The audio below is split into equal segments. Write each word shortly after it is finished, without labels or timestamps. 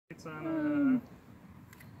On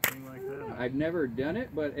a thing like that? I've never done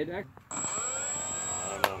it, but it actually... I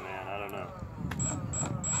don't know, man. I don't know.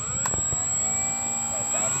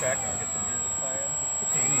 Sound check, I'll get the music playing.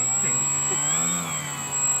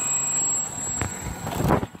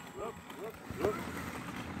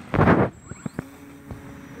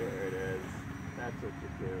 There it is. That's what you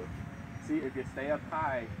do. See, if you stay up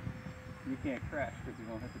high, you can't crash because you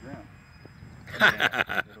won't hit the ground.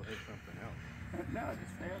 It'll hit something else. No,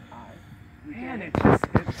 just stay up high. Man, it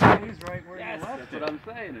stays right where you left that's it. what I'm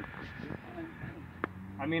saying.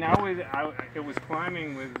 I mean, it was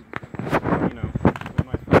climbing with, you know, with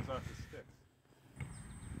my thumbs off the sticks.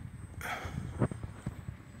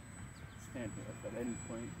 Stand here at any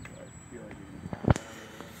point, I feel like you're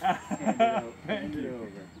going to hand it Thank you.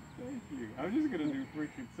 over. Thank you. I'm just going to do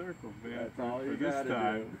freaking circles, man. That's all for you this gotta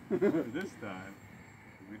time. do. For this time.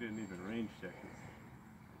 We didn't even range check this.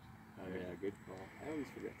 Oh yeah, good call. I always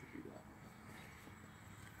forget to do that.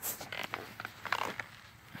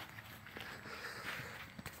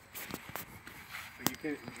 So you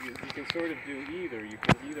can sort of do either. You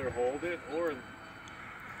can either hold it or...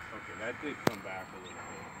 Okay, that did come back a little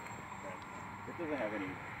bit. It doesn't have any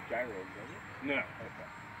gyros, does it? No. Okay.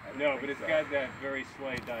 No, but it's got that very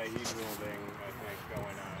slight dihedral thing, I think,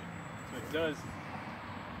 going on. So it does...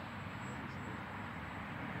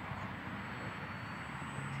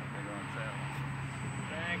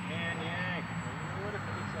 Backhand yank. What if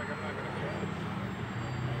it looks like I'm not going to get it?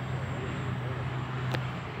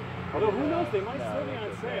 Although, who knows? They might still be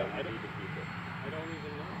on sale. I don't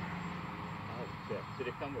even know. Oh, shit. Did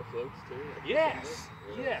it come with floats too? Yes!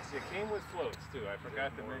 Yes, it came with floats too. I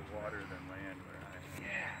forgot to mention. Water than land where I am.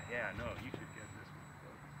 Yeah, no, you should get this one.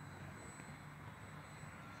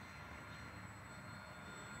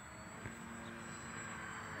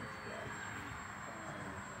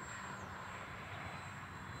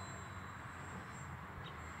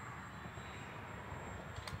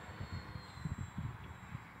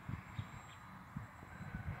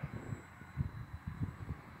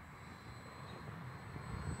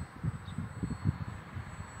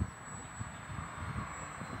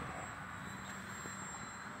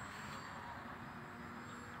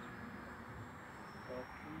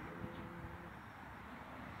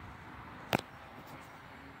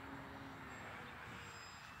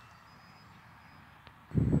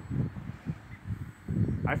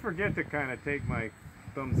 I forget to kind of take my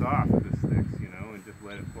thumbs off the sticks, you know, and just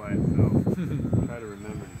let it fly itself. Try to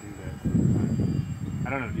remember to do that sometimes. I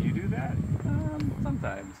don't know, do you do that?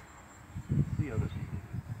 Sometimes. See other people.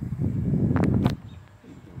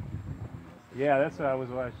 Yeah, that's what I was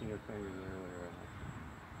watching your fingers earlier. It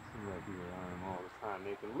seemed like you were on them all the time,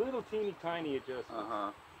 making little teeny tiny adjustments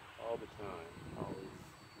all the time. Always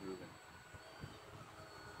moving.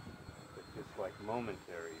 It's just like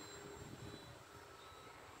momentary.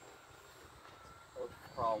 The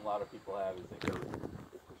problem a lot of people have is they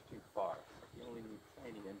push too far. You only need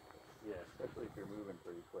tiny inputs. Yeah. Especially if you're moving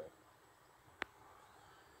pretty quick.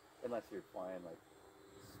 Unless you're flying like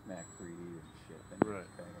smack 3D and shit. Then Right.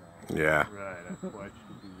 Yeah. Right, that's what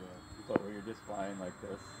you do that. But when you're just flying like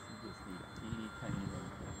this, you just need teeny tiny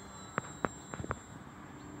inputs.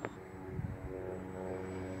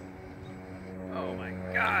 Oh my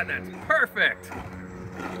god, that's perfect!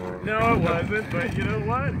 No, it wasn't, but you know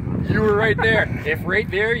what? You were right there. If right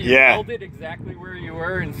there you Yeah. held it exactly where you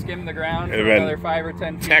were and skimmed the ground for It'd have been another 5 or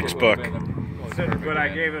 10 feet. textbook. But I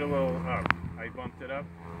gave it a little up. I bumped it up.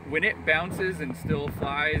 When it bounces and still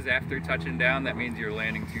flies after touching down, that means you're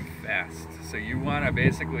landing too fast. So you want to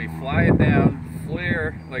basically fly it down,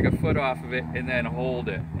 flare like a foot off of it, and then hold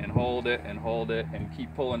it, and hold it, and hold it, and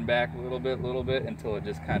keep pulling back a little bit, until it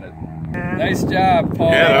just kind of... Nice job,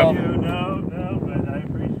 Paul. Yeah. No, but I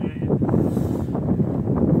appreciate it.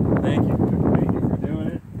 Thank you. Thank you for doing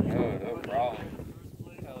it. No problem.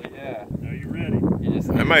 Hell yeah. Are you ready? You just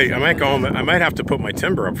I might go home. I might have to put my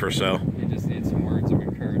timber up for sale. You just need some words of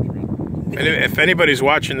encouragement. And if anybody's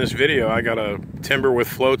watching this video, I got a timber with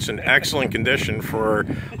floats in excellent condition for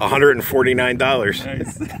 $149.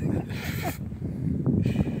 Nice.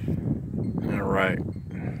 All right.